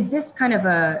 Is this kind of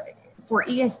for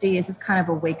ESD, is this kind of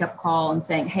a wake up call and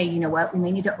saying, hey, you know what, we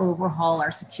may need to overhaul our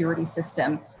security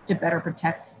system to better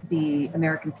protect the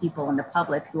American people and the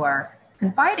public who are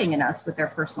confiding in us with their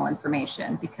personal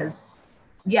information? Because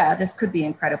yeah, this could be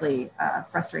incredibly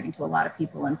frustrating to a lot of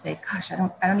people, and say, gosh, I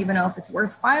don't even know if it's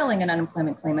worth filing an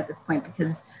unemployment claim at this point,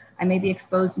 because I may be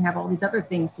exposed and have all these other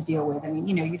things to deal with. I mean,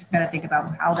 you know, you just got to think about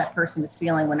how that person is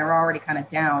feeling when they're already kind of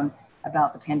down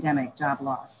about the pandemic, job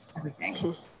loss,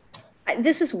 everything.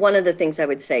 This is one of the things I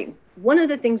would say. One of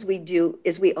the things we do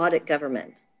is we audit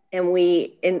government, and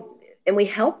we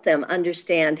help them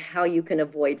understand how you can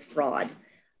avoid fraud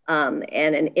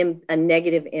and a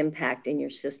negative impact in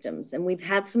your systems. And we've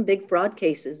had some big fraud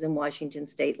cases in Washington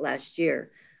State last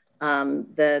year.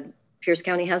 The Pierce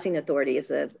County Housing Authority is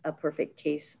a perfect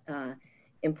case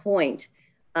in point.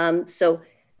 So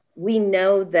we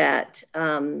know that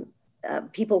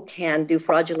people can do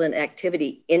fraudulent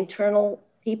activity, internal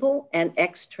people and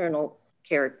external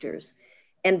characters.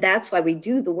 And that's why we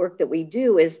do the work that we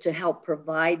do, is to help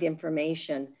provide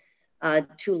information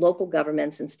to local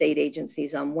governments and state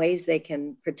agencies on ways they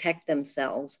can protect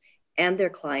themselves and their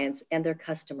clients and their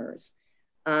customers.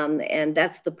 And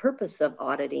that's the purpose of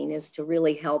auditing, is to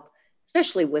really help,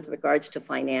 especially with regards to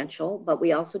financial, but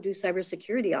we also do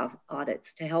cybersecurity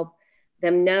audits to help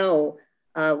them know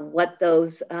what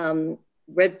those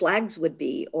red flags would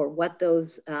be, or what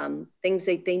those things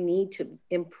that they need to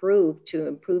improve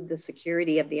the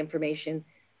security of the information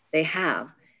they have.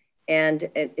 And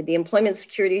the Employment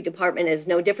Security Department is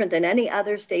no different than any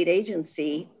other state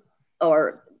agency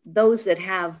or those that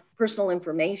have personal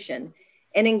information.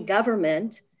 And in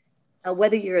government,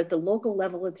 whether you're at the local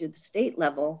level or to the state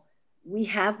level, we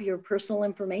have your personal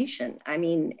information. I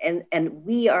mean, and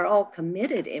we are all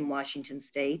committed in Washington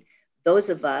State, those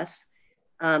of us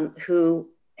who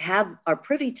are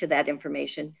privy to that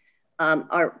information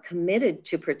are committed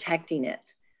to protecting it.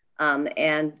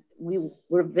 And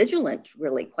we're vigilant,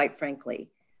 really, quite frankly.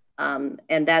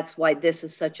 And that's why this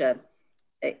is such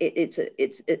it's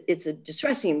a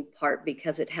distressing part,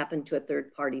 because it happened to a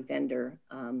third-party vendor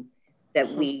that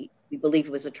we believe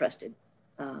was a trusted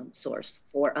source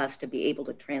for us to be able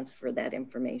to transfer that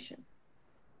information.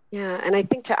 Yeah, and I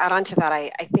think to add on to that, I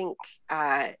think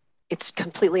it's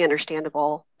completely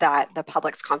understandable that the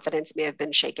public's confidence may have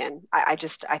been shaken. I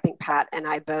think Pat and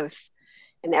I both,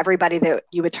 and everybody that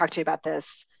you would talk to about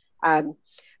this,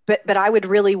 but I would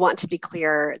really want to be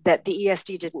clear that the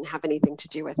ESD didn't have anything to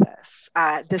do with this.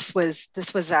 This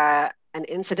was an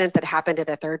incident that happened at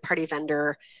a third-party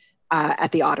vendor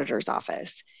at the auditor's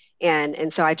office.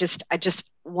 And so I just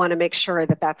want to make sure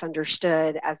that that's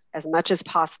understood as much as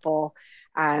possible.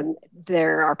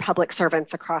 There are public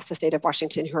servants across the state of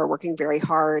Washington who are working very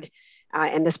hard,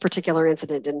 and this particular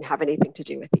incident didn't have anything to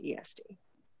do with the ESD.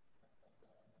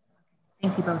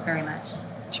 Thank you both very much.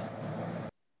 Sure.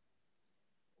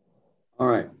 All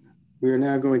right, we are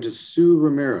now going to Sue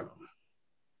Romero.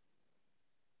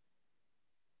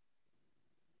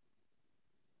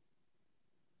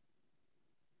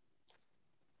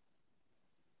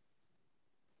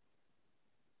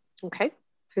 Okay,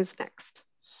 who's next?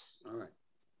 All right.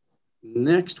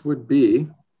 Next would be,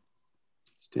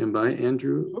 stand by,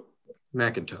 Andrew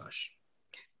McIntosh.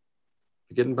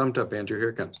 You're getting bumped up, Andrew. Here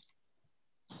it comes.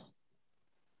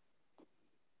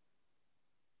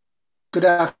 Good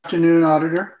afternoon,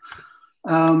 Auditor.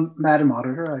 Madam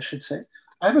Auditor, I should say.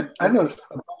 I have a bunch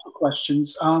of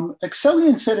questions.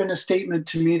 Excellion said in a statement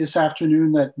to me this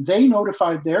afternoon that they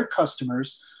notified their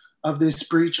customers of this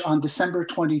breach on December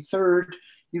 23rd.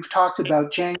 You've talked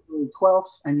about January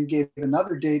 12th, and you gave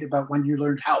another date about when you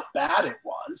learned how bad it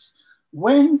was.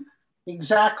 When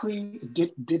exactly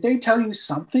did they tell you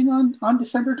something on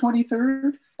December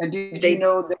 23rd? And did you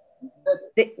know that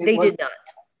they did not?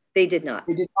 They did not.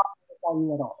 They did not tell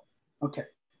you at all. Okay,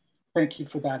 thank you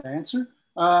for that answer.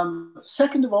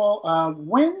 Second of all,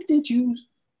 when did you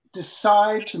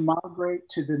decide to migrate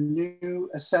to the new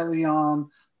Excellion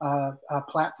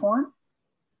platform?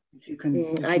 If you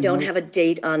can, I don't have a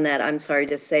date on that. I'm sorry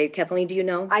to say. Kathleen, do you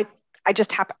know? I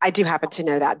do happen to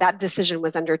know that decision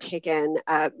was undertaken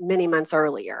many months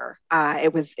earlier.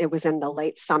 It was in the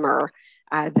late summer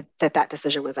that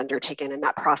decision was undertaken, and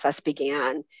that process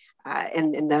began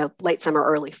in the late summer,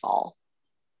 early fall.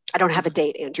 I don't have a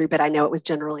date, Andrew, but I know it was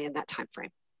generally in that time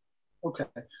frame. Okay.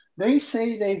 They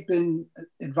say they've been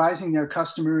advising their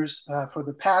customers for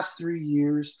the past 3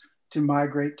 years to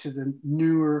migrate to the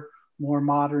newer, more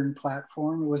modern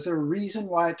platform. Was there a reason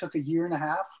why it took 1.5 years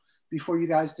before you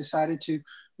guys decided to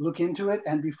look into it,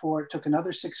 and before it took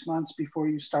another 6 months before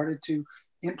you started to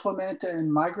implement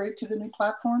and migrate to the new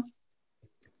platform?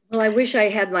 Well, I wish I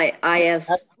had my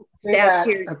staff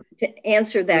here to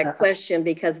answer that question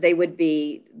because they would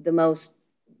be the most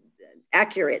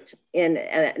accurate in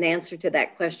an answer to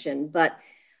that question. But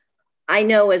I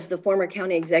know as the former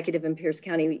county executive in Pierce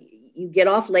County, you get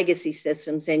off legacy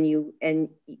systems and you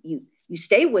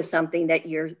stay with something that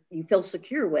you feel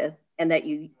secure with and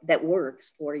that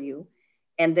works for you.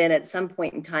 And then at some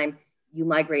point in time, you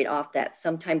migrate off that.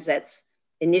 Sometimes that's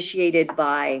initiated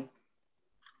by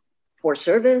poor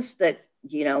service that,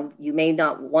 you may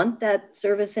not want that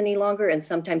service any longer. And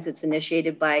sometimes it's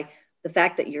initiated by the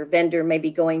fact that your vendor may be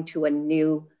going to a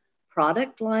new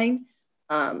product line.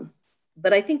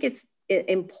 But I think it's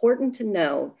important to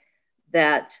know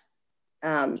that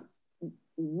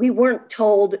we weren't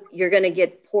told you're going to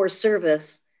get poor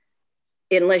service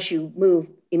unless you move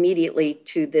immediately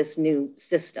to this new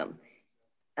system.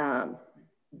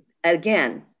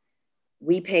 Again,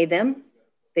 we pay them,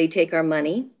 they take our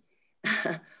money.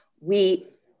 We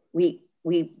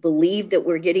believe that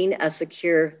we're getting a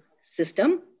secure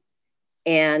system,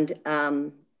 and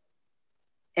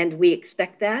we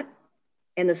expect that,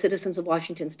 and the citizens of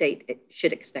Washington State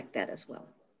should expect that as well.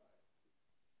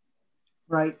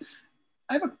 Right.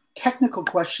 I have a technical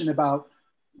question about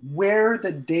where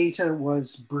the data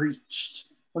was breached.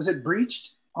 Was it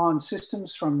breached on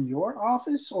systems from your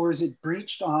office, or is it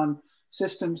breached on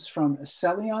systems from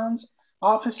Accelion's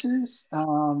offices,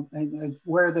 and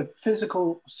where the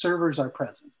physical servers are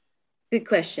present? Good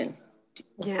question.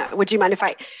 Yeah, would you mind if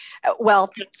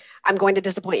I'm going to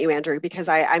disappoint you, Andrew, because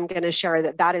I'm going to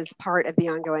share that is part of the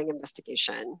ongoing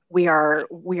investigation. We are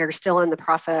still in the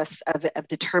process of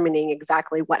determining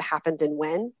exactly what happened and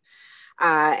when.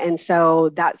 And so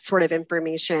that sort of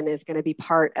information is going to be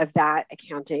part of that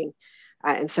accounting.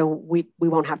 And so we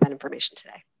won't have that information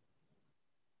today.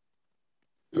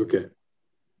 Okay.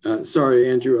 Sorry,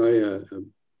 Andrew, I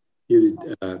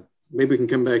muted. Maybe we can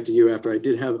come back to you after. I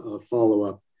did have a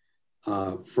follow-up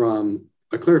from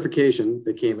a clarification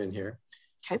that came in here.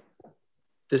 Okay.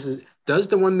 Does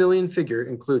the 1 million figure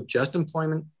include just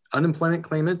unemployment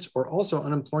claimants or also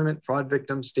unemployment fraud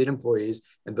victims, state employees,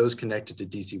 and those connected to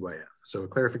DCYF? So a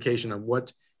clarification on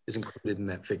what is included in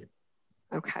that figure.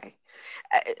 Okay.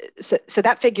 So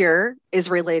that figure is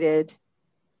related,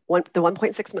 the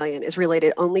 1.6 million is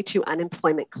related only to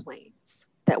unemployment claims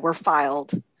that were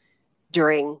filed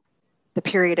during the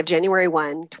period of January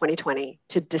 1, 2020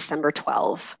 to December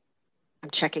 12. I'm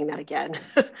checking that again.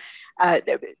 I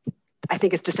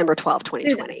think it's December 12,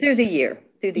 2020. Through the year.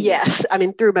 Yes, I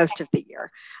mean, through most of the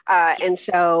year.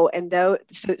 So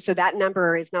that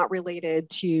number is not related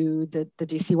to the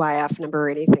DCYF number or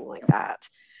anything like that.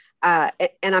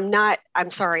 And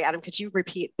I'm sorry, Adam, could you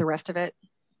repeat the rest of it?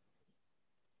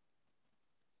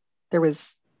 There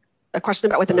was a question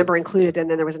about what the number included, and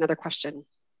then there was another question.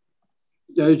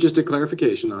 That was just a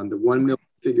clarification on the 1 million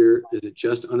figure. Is it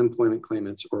just unemployment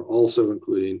claimants or also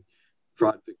including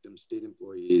fraud victims, state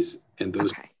employees, and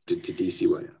those to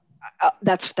DCYF?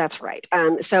 That's right.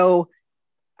 So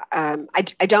I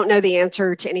don't know the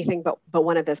answer to anything but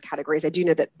one of those categories. I do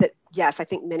know that yes, I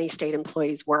think many state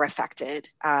employees were affected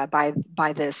by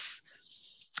this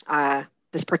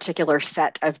this particular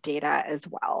set of data as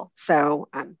well. So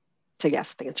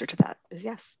yes, the answer to that is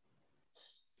yes.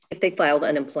 If they filed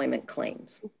unemployment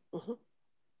claims. Mm-hmm.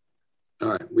 All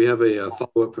right, we have a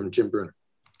follow-up from Jim Bruner.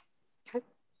 Okay.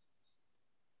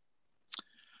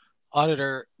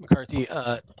 Auditor McCarthy,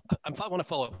 I want to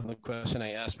follow up on the question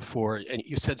I asked before, and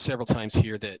you said several times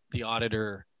here that the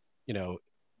auditor,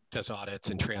 does audits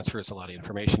and transfers a lot of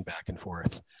information back and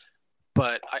forth.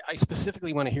 But I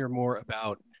specifically want to hear more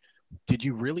about, did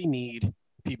you really need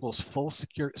people's full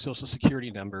social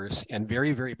security numbers and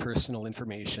very, very personal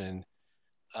information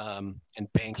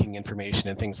and banking information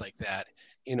and things like that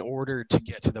in order to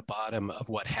get to the bottom of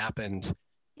what happened,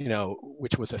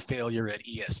 which was a failure at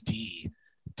ESD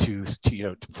to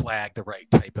flag the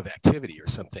right type of activity or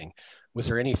something? Was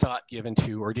there any thought given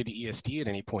to, or did ESD at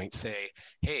any point say,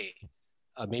 hey,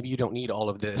 maybe you don't need all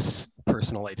of this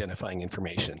personal identifying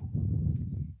information?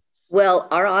 Well,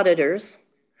 our auditors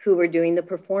who were doing the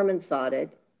performance audit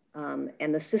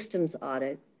and the systems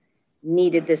audit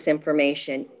needed this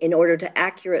information in order to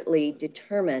accurately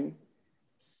determine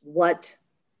what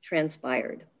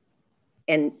transpired,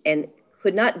 and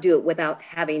could not do it without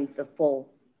having the full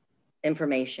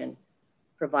information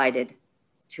provided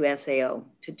to SAO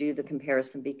to do the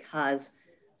comparison, because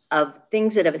of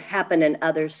things that have happened in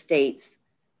other states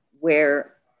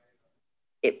where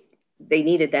they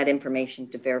needed that information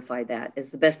to verify. That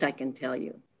is the best I can tell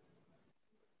you.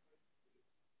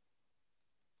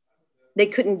 They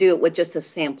couldn't do it with just a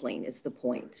sampling, is the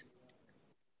point.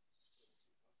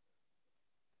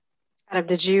 Adam,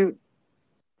 did you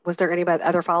was there any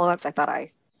other follow-ups? I thought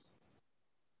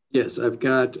Yes, I've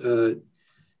got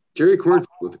Jerry Cornfield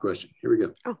with a question. Here we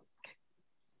go. Oh.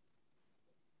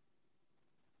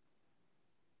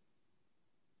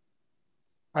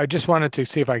 I just wanted to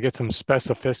see if I get some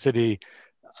specificity.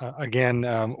 Again,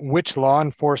 which law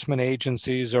enforcement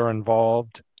agencies are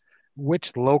involved?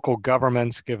 Which local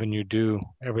governments, given you do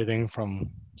everything from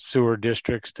sewer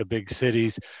districts to big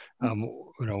cities, how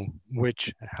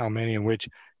many and which?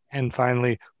 And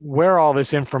finally, where all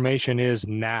this information is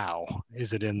now?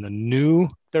 Is it in the new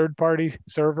third-party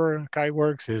server,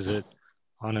 Kiteworks? Is it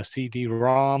on a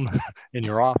CD-ROM in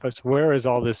your office? Where is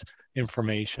all this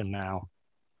information now?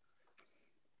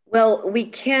 Well, we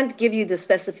can't give you the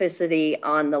specificity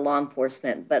on the law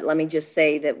enforcement, but let me just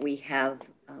say that we have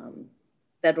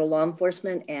federal law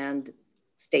enforcement and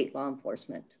state law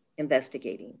enforcement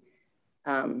investigating.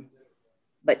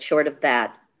 But short of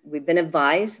that, we've been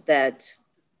advised that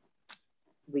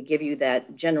we give you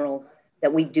that general,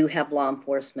 that we do have law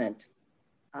enforcement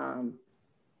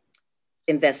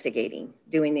investigating,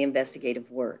 doing the investigative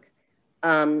work.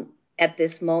 At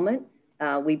this moment,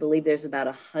 we believe there's about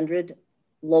 100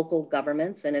 local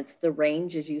governments, and it's the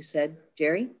range, as you said,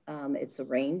 Jerry, it's a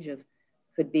range of,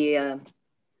 could be a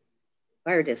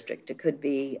fire district, it could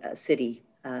be a city,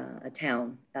 a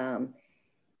town.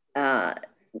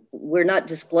 We're not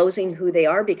disclosing who they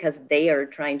are because they are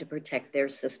trying to protect their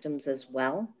systems as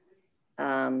well.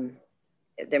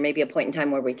 There may be a point in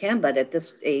time where we can, but at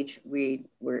this stage,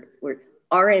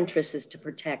 our interest is to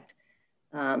protect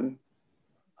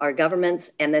our governments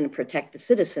and then protect the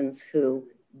citizens who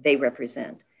they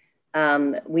represent.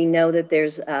 We know that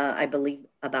there's, I believe,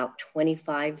 about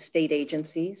 25 state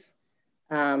agencies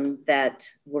that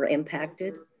were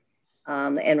impacted.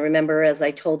 And remember, as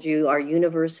I told you, our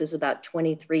universe is about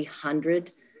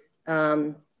 2,300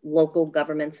 local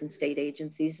governments and state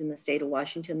agencies in the state of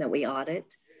Washington that we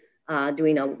audit,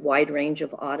 doing a wide range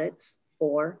of audits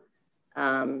for.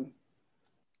 And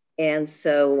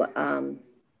so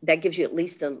that gives you at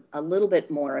least a little bit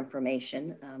more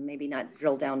information, maybe not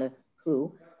drill down to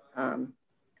who.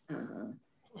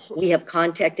 We have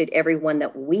contacted everyone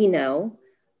that we know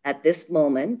at this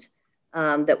moment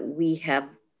that we have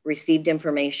received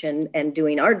information and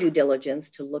doing our due diligence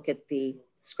to look at the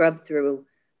scrub through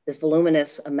this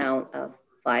voluminous amount of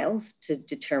files to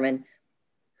determine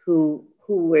who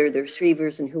were the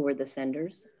receivers and who were the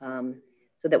senders,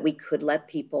 so that we could let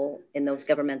people in those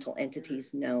governmental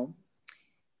entities know.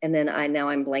 And then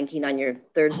I'm blanking on your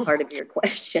third part of your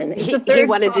question. He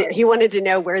wanted to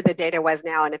know where the data was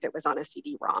now and if it was on a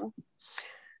CD-ROM.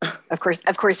 Of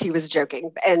course, he was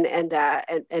joking.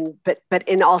 But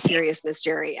in all seriousness,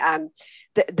 Jerry,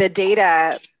 the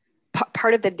data,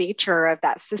 part of the nature of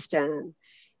that system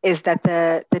is that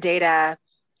the data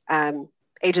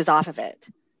ages off of it.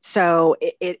 So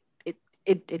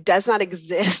it does not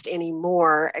exist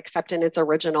anymore except in its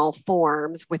original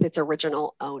forms with its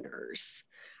original owners.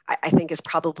 I think is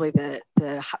probably the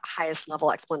highest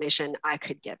level explanation I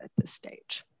could give at this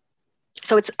stage.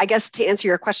 So it's, I guess, to answer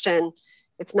your question,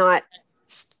 it's not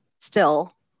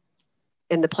still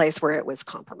in the place where it was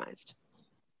compromised.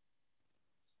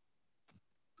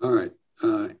 All right.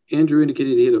 Andrew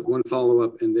indicated he had one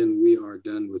follow-up and then we are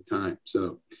done with time.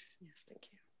 So, yes, thank you.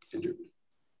 Andrew.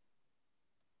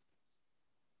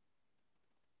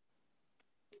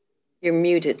 You're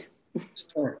muted.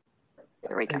 Sorry.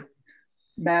 There we go.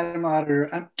 Madam Auditor,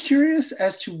 I'm curious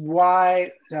as to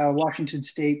why Washington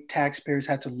State taxpayers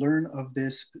had to learn of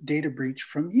this data breach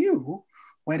from you,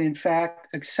 when in fact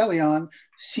Excellion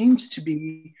seems to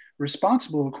be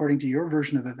responsible, according to your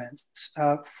version of events,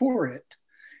 for it.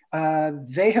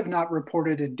 They have not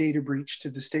reported a data breach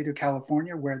to the state of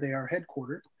California, where they are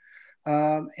headquartered.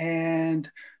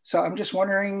 And so I'm just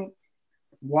wondering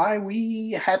why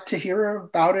we had to hear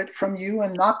about it from you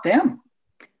and not them.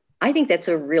 I think that's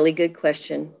a really good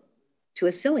question to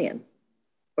Excellion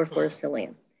or for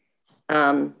Excellion.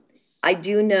 I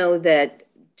do know that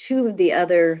two of the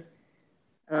other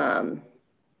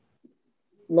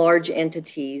large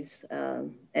entities,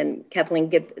 and Kathleen,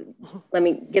 let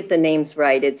me get the names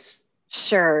right. It's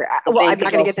sure. Well, I'm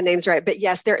not going to get the names right, but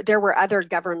yes, there were other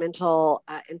governmental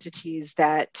entities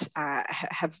that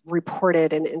have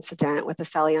reported an incident with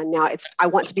Excellion. Now, I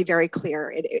want to be very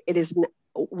clear. It is,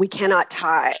 we cannot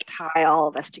tie all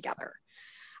of us together.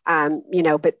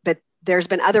 But there's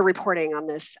been other reporting on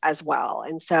this as well,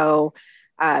 and so.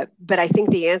 But I think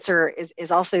the answer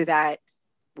is also that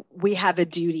we have a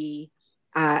duty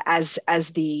as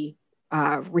the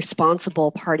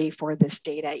responsible party for this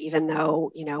data, even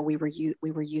though we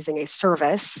were using a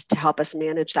service to help us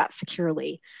manage that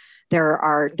securely. There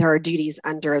are duties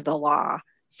under the law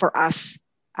for us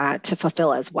to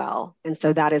fulfill as well. And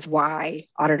so that is why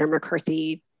Auditor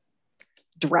McCarthy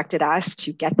directed us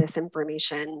to get this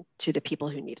information to the people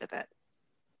who needed it.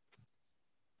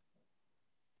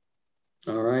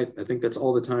 All right, I think that's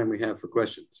all the time we have for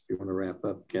questions. If you want to wrap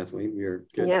up, Kathleen, you're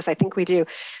good. Yes, I think we do.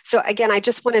 So again, I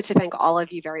just wanted to thank all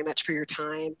of you very much for your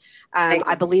time.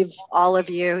 I believe all of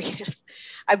you,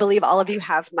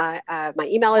 have my my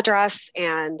email address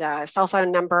and cell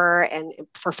phone number, and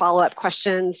for follow-up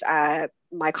questions,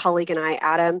 my colleague and I,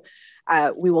 Adam,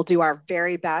 we will do our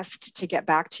very best to get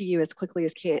back to you as quickly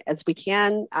as we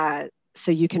can,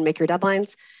 so you can make your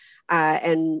deadlines.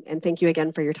 And thank you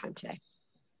again for your time today.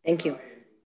 Thank you.